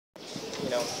You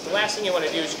know, the last thing you want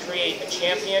to do is create a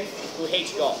champion who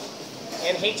hates golf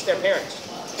and hates their parents.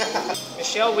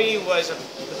 Michelle Wie was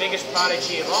the biggest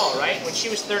prodigy of all, right? When she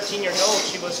was 13 years old,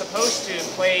 she was supposed to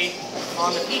play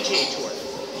on the PGA Tour.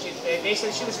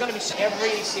 Basically, she was going to be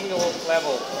every single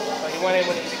level. He won it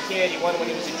when he was a kid, he won when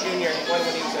he was a junior, he won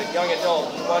when he was a young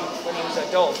adult, he won when he was an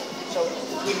adult. So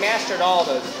he mastered all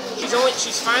those.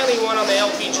 She's finally won on the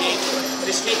LPGA Tour, but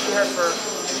it's taken her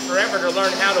forever to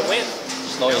learn how to win.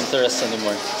 There's no interest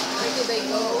anymore. Where do they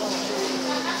go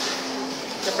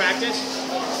to practice?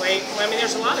 I mean,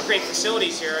 there's a lot of great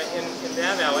facilities here in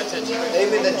Davao.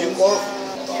 Maybe the gym golf.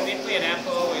 Yeah, they play at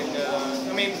Apple, and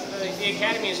I mean, the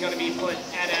academy is going to be put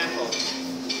at Apple,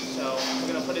 so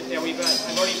we're going to put it there.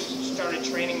 I've already started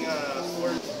training for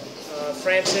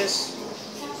Francis.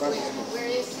 Where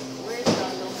is the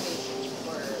location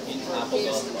for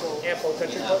kids to go? Apple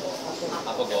Country Club.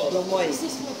 Apple Golf. Is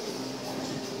this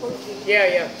what?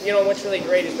 Yeah. You know what's really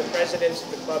great is the presidents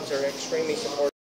of the clubs are extremely supportive.